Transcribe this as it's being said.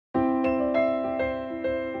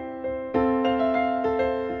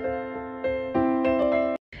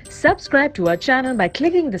Subscribe to our channel by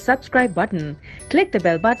clicking the subscribe button. Click the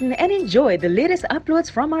bell button and enjoy the latest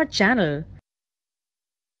uploads from our channel.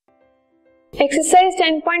 Exercise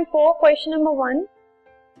 10.4, question number 1.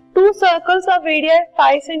 Two circles of radii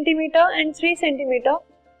 5 cm and 3 cm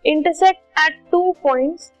intersect at 2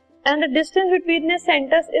 points and the distance between their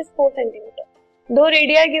centers is 4 cm. दो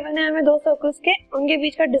radii given है हमें दो circles के, उनके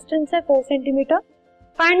बीच का distance है 4 centimetre.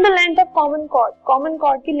 Find the length of common chord. Common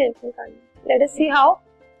chord की length निकालनी. Let us see how.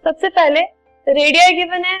 सबसे पहले रेडियाई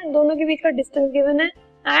गिवन है, दोनों के बीच का डिस्टेंस गिवन है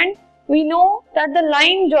and we know that the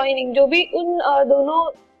line joining, जो भी उन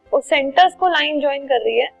दोनों सेंटर्स को लाइन जॉइन कर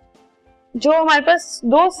रही है, जो हमारे पास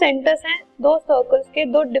दो सेंटर्स हैं, दो सर्कल्स के,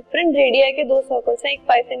 दो डिफरेंट रेडियाई के दो सर्कल्स हैं, एक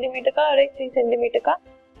 5 सेंटीमीटर का और एक 3 सेंटीमीटर का,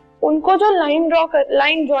 उनको जो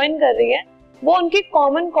लाइन जॉइन कर रही है वो उनकी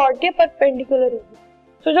कॉमन कॉर्ड के परपेंडिकुलर होगी.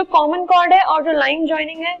 तो जो कॉमन कॉर्ड है और जो लाइन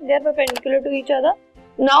जॉइनिंग है they are perpendicular to each other.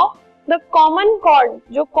 Now the common chord,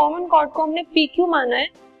 जो कॉमन कॉर्ड को हमने PQ माना है,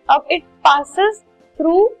 अब it passes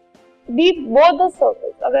through the both the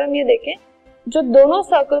circles. अगर हम ये देखें, जो दोनों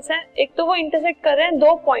सर्कल्स हैं, एक तो वो इंटरसेक्ट कर रहे हैं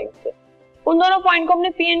दो पॉइंट पे, उन दोनों पॉइंट को हमने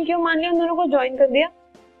P and Q मान लिया, उन दोनों को ज्वाइन कर दिया.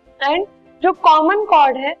 एंड जो कॉमन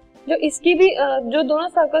कॉर्ड है, जो इसकी भी जो दोनों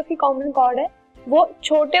सर्कल्स की कॉमन कॉर्ड है, वो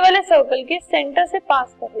छोटे वाले सर्कल के सेंटर से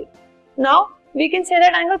पास कर रही है. Now we can say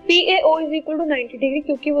that angle PAO is equal to 90 degree,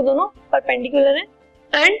 क्योंकि वो दोनों परपेंडिकुलर हैं.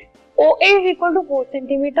 And OA is equal to 4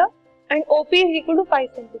 centimetre and OP is equal to 5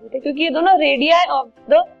 centimetre, क्योंकि ये दोनों रेडियाई ऑफ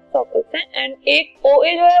द सर्कल्स हैं एंड एक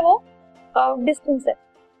OA जो है वो डिस्टेंस है.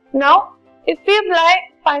 Now if we apply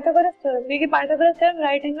Pythagoras theorem, क्योंकि Pythagoras theorem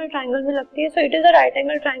right angle triangle में लगती है, so it is a right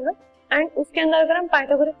angle triangle and उसके अंदर अगर हम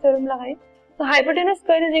पाइथागोरस थ्योरम लगाएं तो hypotenuse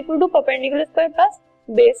square is equal to perpendicular square plus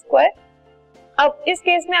base square. अब इस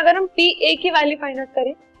केस में अगर हम PA की वैल्यू फाइंड आउट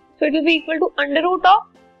करें तो it will be equal to under root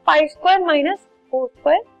of 5 square minus 4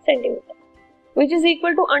 square centimetre, which is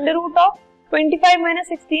equal to under root of 25 minus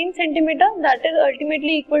 16 centimetre, that is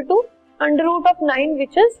ultimately equal to under root of 9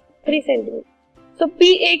 which is 3 centimetre. So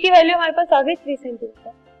PA की value हमारे पास आ गई 3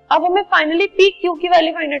 centimetre. अब हमें finally PQ की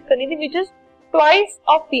value find out करनी थी, which is twice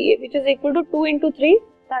of PA, which is equal to 2 into 3,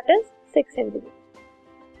 that is 6 centimetre.